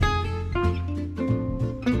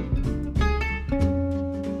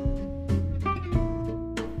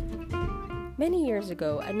Many years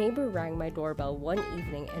ago, a neighbor rang my doorbell one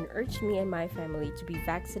evening and urged me and my family to be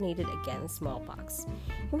vaccinated against smallpox.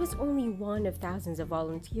 He was only one of thousands of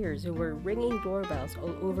volunteers who were ringing doorbells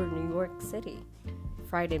all over New York City.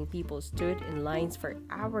 Frightened people stood in lines for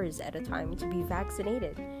hours at a time to be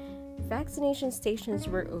vaccinated. Vaccination stations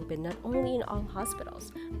were open not only in all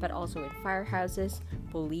hospitals, but also in firehouses,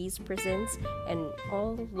 police prisons, and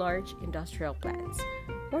all large industrial plants.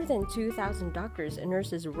 More than 2,000 doctors and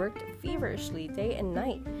nurses worked feverishly day and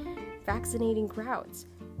night, vaccinating crowds.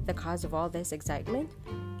 The cause of all this excitement?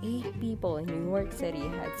 8 people in New York City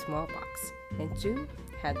had smallpox, and 2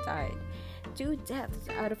 had died. 2 deaths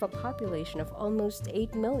out of a population of almost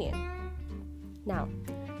 8 million. Now,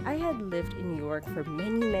 I had lived in New York for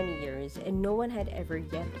many years, and no one had ever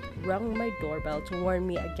yet rung my doorbell to warn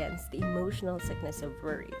me against the emotional sickness of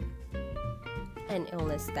worry. An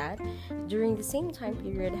illness that, during the same time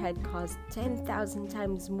period, had caused 10,000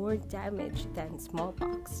 times more damage than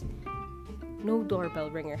smallpox. No doorbell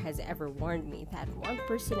ringer has ever warned me that 1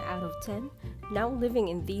 person out of 10 now living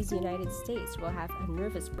in these United States will have a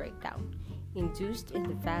nervous breakdown, induced in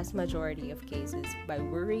the vast majority of cases by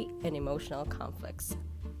worry and emotional conflicts.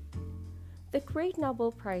 The great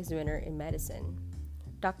Nobel Prize winner in medicine,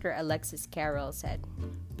 Dr. Alexis Carrel, said,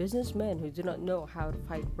 "Businessmen who do not know how to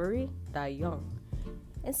fight worry die young."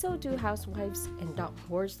 And so do housewives and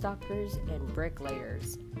horse doctors and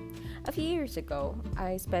bricklayers. A few years ago,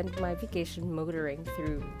 I spent my vacation motoring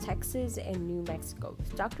through Texas and New Mexico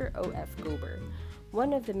with Dr. O.F. Gober,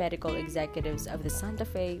 one of the medical executives of the Santa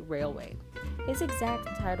Fe Railway. His exact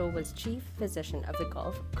title was Chief Physician of the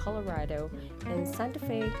Gulf, Colorado, and Santa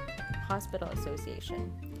Fe Hospital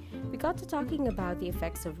Association. We got to talking about the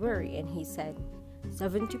effects of worry, and he said,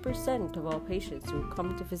 70% of all patients who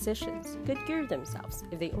come to physicians could cure themselves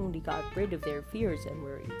if they only got rid of their fears and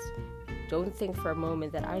worries. Don't think for a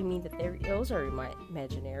moment that I mean that their ills are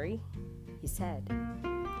imaginary, he said.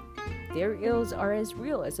 Their ills are as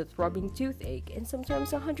real as a throbbing toothache and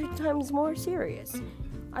sometimes 100 times more serious.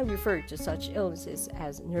 I refer to such illnesses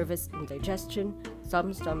as nervous indigestion,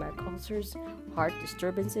 some stomach ulcers, heart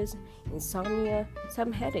disturbances, insomnia,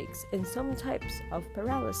 some headaches, and some types of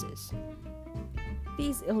paralysis.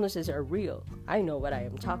 These illnesses are real. I know what I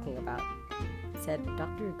am talking about, said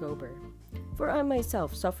Dr. Gober. For I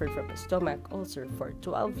myself suffered from a stomach ulcer for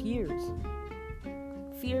 12 years.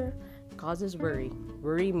 Fear causes worry.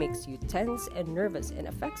 Worry makes you tense and nervous and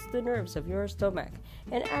affects the nerves of your stomach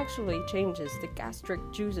and actually changes the gastric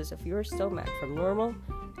juices of your stomach from normal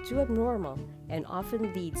to abnormal and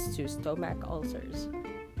often leads to stomach ulcers.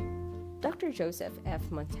 Dr. Joseph F.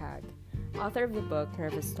 Montag, author of the book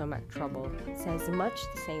Nervous Stomach Trouble, says much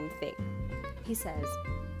the same thing. He says,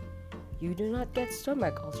 "You do not get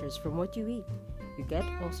stomach ulcers from what you eat. You get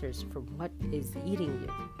ulcers from what is eating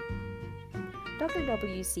you." Dr.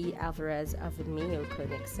 W.C. Alvarez of the Mayo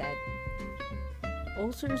Clinic said,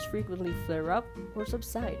 "Ulcers frequently flare up or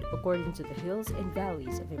subside according to the hills and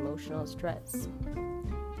valleys of emotional stress."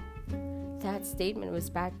 That statement was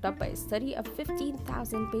backed up by a study of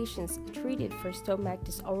 15,000 patients treated for stomach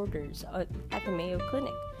disorders at the Mayo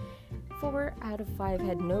Clinic. 4 out of 5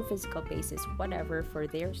 had no physical basis whatever for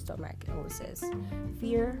their stomach illnesses.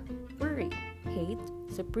 Fear, worry, hate,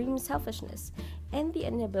 supreme selfishness, and the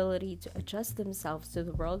inability to adjust themselves to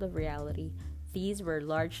the world of reality, these were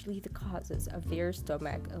largely the causes of their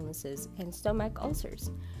stomach illnesses and stomach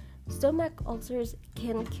ulcers. Stomach ulcers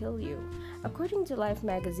can kill you. According to Life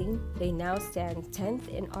magazine, they now stand 10th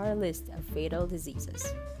in our list of fatal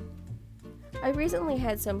diseases. I recently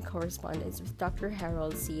had some correspondence with Dr.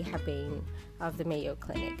 Harold C. Habane of the Mayo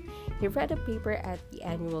Clinic. He read a paper at the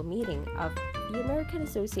annual meeting of the American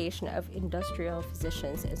Association of Industrial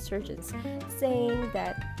Physicians and Surgeons, saying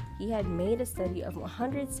that he had made a study of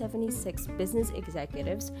 176 business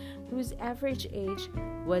executives whose average age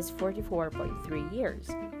was 44.3 years.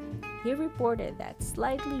 He reported that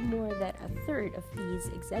slightly more than a third of these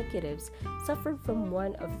executives suffered from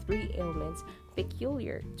one of 3 ailments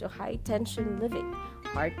peculiar to high-tension living: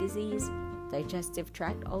 heart disease, digestive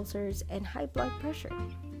tract ulcers, and high blood pressure.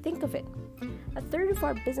 Think of it. A third of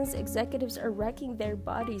our business executives are wrecking their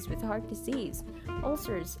bodies with heart disease,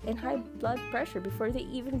 ulcers, and high blood pressure before they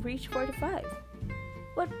even reach 45.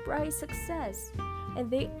 What price success? And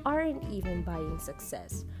they aren't even buying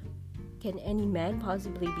success. Can any man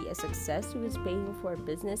possibly be a success who is paying for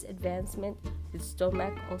business advancement with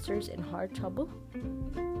stomach ulcers and heart trouble?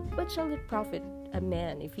 What shall it profit a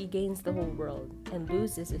man if he gains the whole world and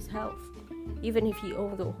loses his health? Even if he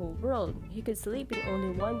owned the whole world, he could sleep in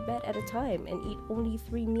only 1 bed at a time and eat only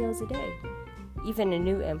 3 meals a day. Even a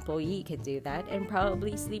new employee can do that and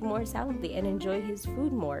probably sleep more soundly and enjoy his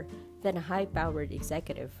food more than a high-powered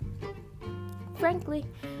executive. Frankly,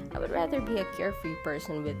 I would rather be a carefree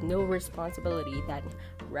person with no responsibility than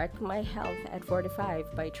wreck my health at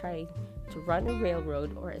 45 by trying to run a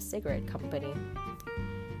railroad or a cigarette company.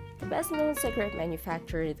 The best-known cigarette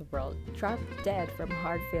manufacturer in the world dropped dead from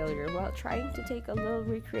heart failure while trying to take a little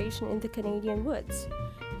recreation in the Canadian woods.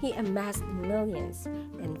 He amassed millions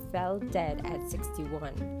and fell dead at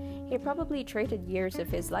 61. He probably traded years of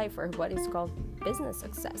his life for what is called business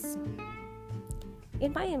success.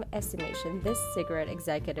 In my estimation, this cigarette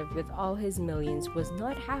executive with all his millions was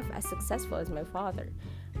not half as successful as my father,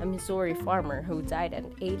 a Missouri farmer who died at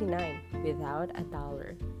 89 without a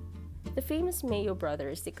dollar. The famous Mayo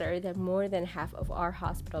brothers declared that more than half of our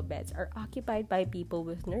hospital beds are occupied by people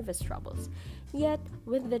with nervous troubles. Yet,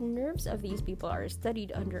 when the nerves of these people are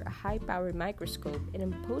studied under a high-powered microscope in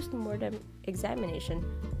a post-mortem examination,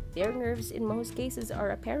 their nerves in most cases are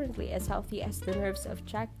apparently as healthy as the nerves of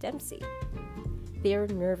Jack Dempsey. Their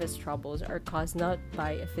nervous troubles are caused not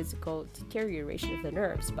by a physical deterioration of the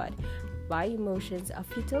nerves, but by emotions of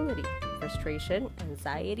futility, frustration,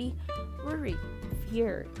 anxiety, worry,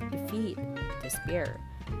 fear, defeat, despair.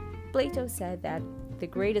 Plato said that the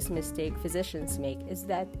greatest mistake physicians make is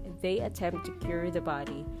that they attempt to cure the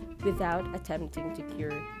body without attempting to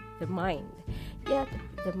cure the mind. Yet,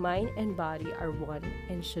 the mind and body are one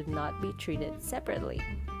and should not be treated separately.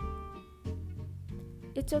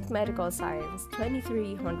 It took medical science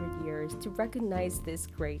 2,300 years to recognize this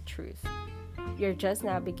great truth. We are just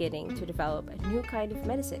now beginning to develop a new kind of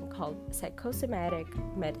medicine called psychosomatic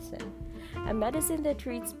medicine, a medicine that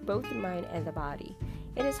treats both the mind and the body.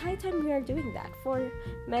 It is high time we are doing that, for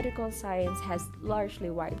medical science has largely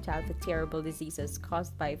wiped out the terrible diseases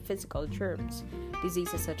caused by physical germs,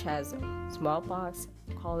 diseases such as smallpox,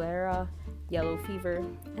 cholera, yellow fever,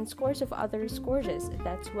 and scores of other scourges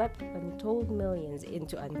that swept untold millions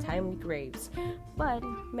into untimely graves. But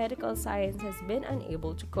medical science has been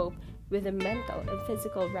unable to cope with the mental and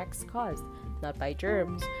physical wrecks caused, not by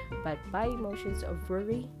germs, but by emotions of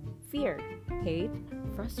worry, fear, hate,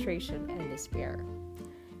 frustration, and despair.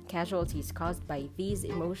 Casualties caused by these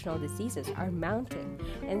emotional diseases are mounting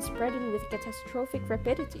and spreading with catastrophic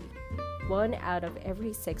rapidity. 1 out of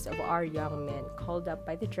every 6 of our young men called up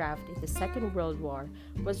by the draft in the Second World War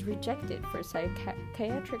was rejected for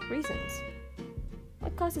psychiatric reasons.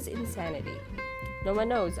 What causes insanity? No one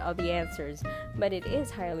knows all the answers, but it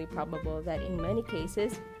is highly probable that in many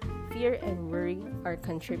cases, fear and worry are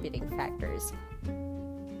contributing factors.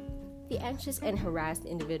 The anxious and harassed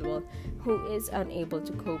individual who is unable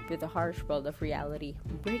to cope with the harsh world of reality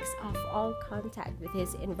breaks off all contact with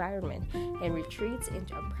his environment and retreats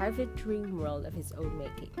into a private dream world of his own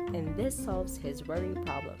making, and this solves his worry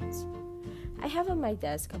problems. I have on my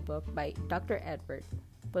desk a book by Dr. Edward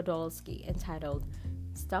Podolsky entitled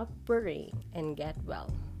Stop Worrying and Get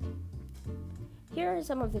Well. Here are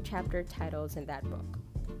some of the chapter titles in that book.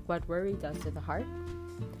 What worry does to the heart?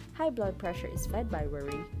 High blood pressure is fed by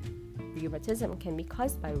worry. Rheumatism can be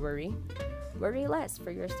caused by worry. Worry less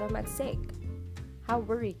for your stomach's sake. How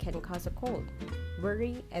worry can cause a cold.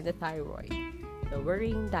 Worry and the thyroid. The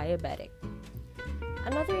Worrying Diabetic.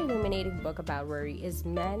 Another illuminating book about worry is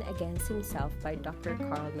Man Against Himself by Dr.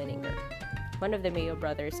 Carl Menninger, one of the Mayo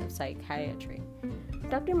brothers of psychiatry.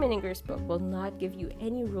 Dr. Meninger's book will not give you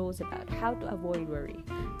any rules about how to avoid worry,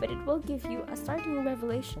 but it will give you a startling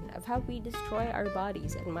revelation of how we destroy our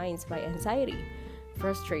bodies and minds by anxiety,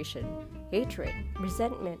 frustration, hatred,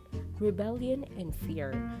 resentment, rebellion, and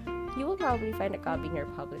fear. You will probably find a copy in your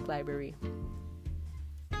public library.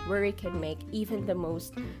 Worry can make even the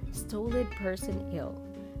most stolid person ill.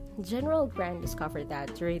 General Grant discovered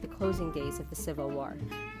that during the closing days of the Civil War.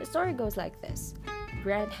 The story goes like this.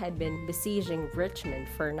 Grant had been besieging Richmond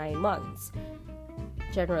for 9 months.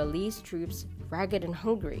 General Lee's troops, ragged and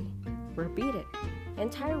hungry, were beaten.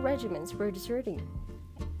 Entire regiments were deserting.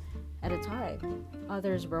 At a time,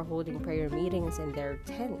 others were holding prayer meetings in their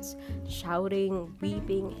tents, shouting,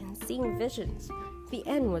 weeping, and seeing visions. The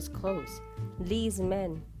end was close. Lee's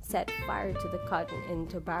men set fire to the cotton and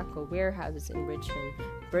tobacco warehouses in Richmond,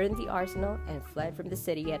 burned the arsenal, and fled from the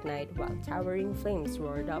city at night while towering flames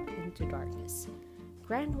roared up into darkness.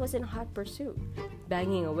 Grant was in hot pursuit,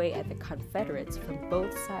 banging away at the Confederates from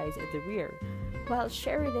both sides at the rear, while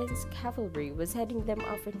Sheridan's cavalry was heading them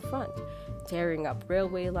off in front, tearing up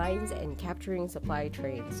railway lines and capturing supply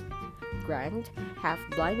trains. Grant, half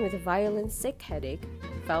blind with a violent sick headache,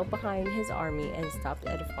 fell behind his army and stopped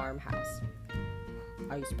at a farmhouse.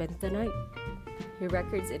 "I spent the night," he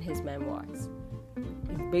records in his memoirs,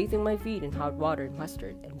 "in bathing my feet in hot water and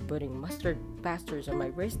mustard, and putting mustard plasters on my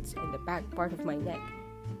wrists and the back part of my neck,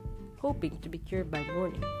 hoping to be cured by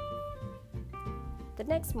morning. The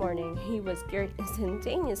next morning, he was cured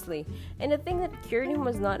instantaneously, and the thing that cured him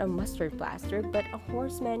was not a mustard plaster, but a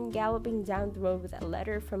horseman galloping down the road with a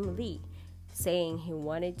letter from Lee, saying he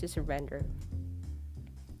wanted to surrender.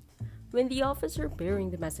 When the officer bearing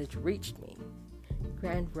the message reached me,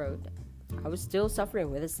 Grant wrote, I was still suffering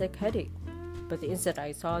with a sick headache, but the instant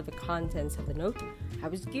I saw the contents of the note, I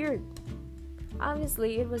was cured.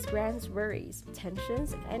 Obviously, it was Grant's worries,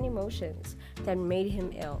 tensions, and emotions that made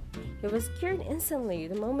him ill. He was cured instantly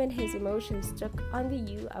the moment his emotions took on the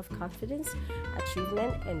hue of confidence,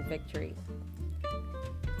 achievement, and victory.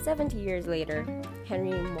 70 years later,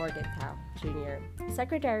 Henry Morgenthau, Jr.,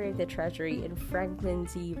 Secretary of the Treasury in Franklin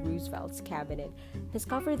D. Roosevelt's cabinet,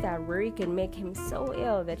 discovered that worry can make him so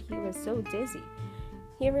ill that he was so dizzy.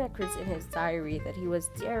 He records in his diary that he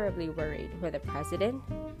was terribly worried when the president,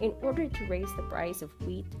 in order to raise the price of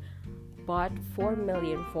wheat, bought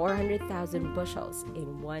 4,400,000 bushels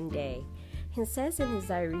in one day. He says in his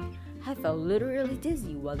diary, I felt literally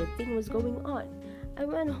dizzy while the thing was going on. I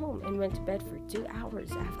went home and went to bed for 2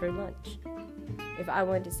 hours after lunch. If I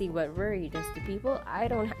want to see what worry does to people, I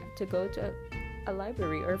don't have to go to a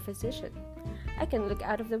library or a physician. I can look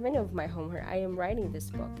out of the window of my home where I am writing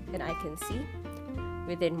this book, and I can see,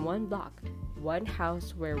 within one block, one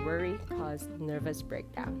house where worry caused nervous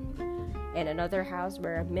breakdown, and another house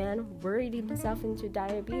where a man worried himself into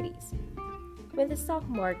diabetes. When the stock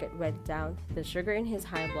market went down, the sugar in his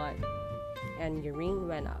high blood and urine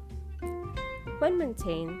went up. When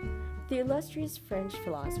Montaigne, the illustrious French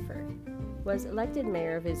philosopher, was elected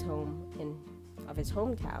mayor of his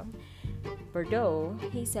hometown, Bordeaux,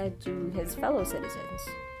 he said to his fellow citizens,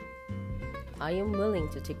 I am willing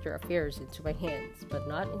to take your affairs into my hands, but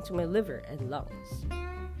not into my liver and lungs.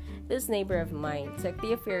 This neighbor of mine took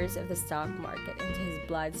the affairs of the stock market into his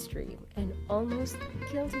bloodstream and almost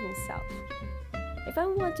killed himself. If I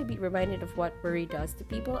want to be reminded of what worry does to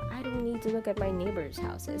people, I don't need to look at my neighbors'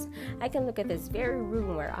 houses. I can look at this very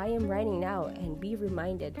room where I am writing now and be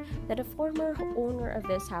reminded that a former owner of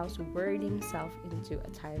this house worried himself into a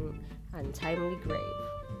untimely grave.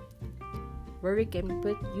 Worry can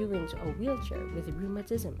put you into a wheelchair with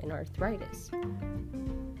rheumatism and arthritis.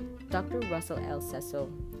 Dr. Russell L.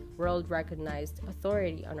 Cecil, world-recognized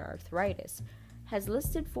authority on arthritis, has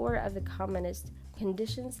listed 4 of the commonest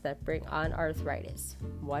conditions that bring on arthritis.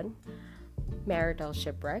 1. Marital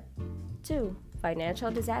shipwreck. 2.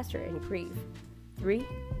 Financial disaster and grief. 3.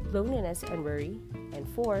 Loneliness and worry. And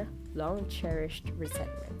 4. Long-cherished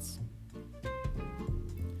resentments.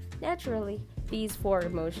 Naturally, these 4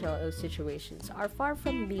 emotional ill situations are far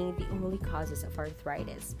from being the only causes of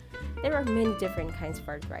arthritis. There are many different kinds of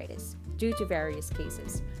arthritis, due to various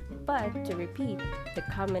cases. But, to repeat, the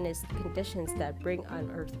commonest conditions that bring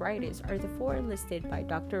on arthritis are the 4 listed by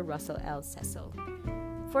Dr. Russell L. Cecil.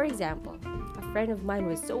 For example, a friend of mine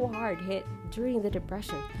was so hard hit during the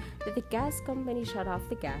Depression that the gas company shut off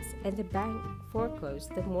the gas and the bank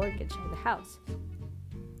foreclosed the mortgage on the house.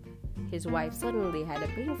 His wife suddenly had a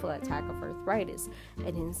painful attack of arthritis,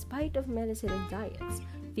 and in spite of medicine and diets,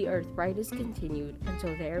 the arthritis continued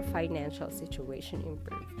until their financial situation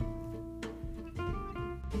improved.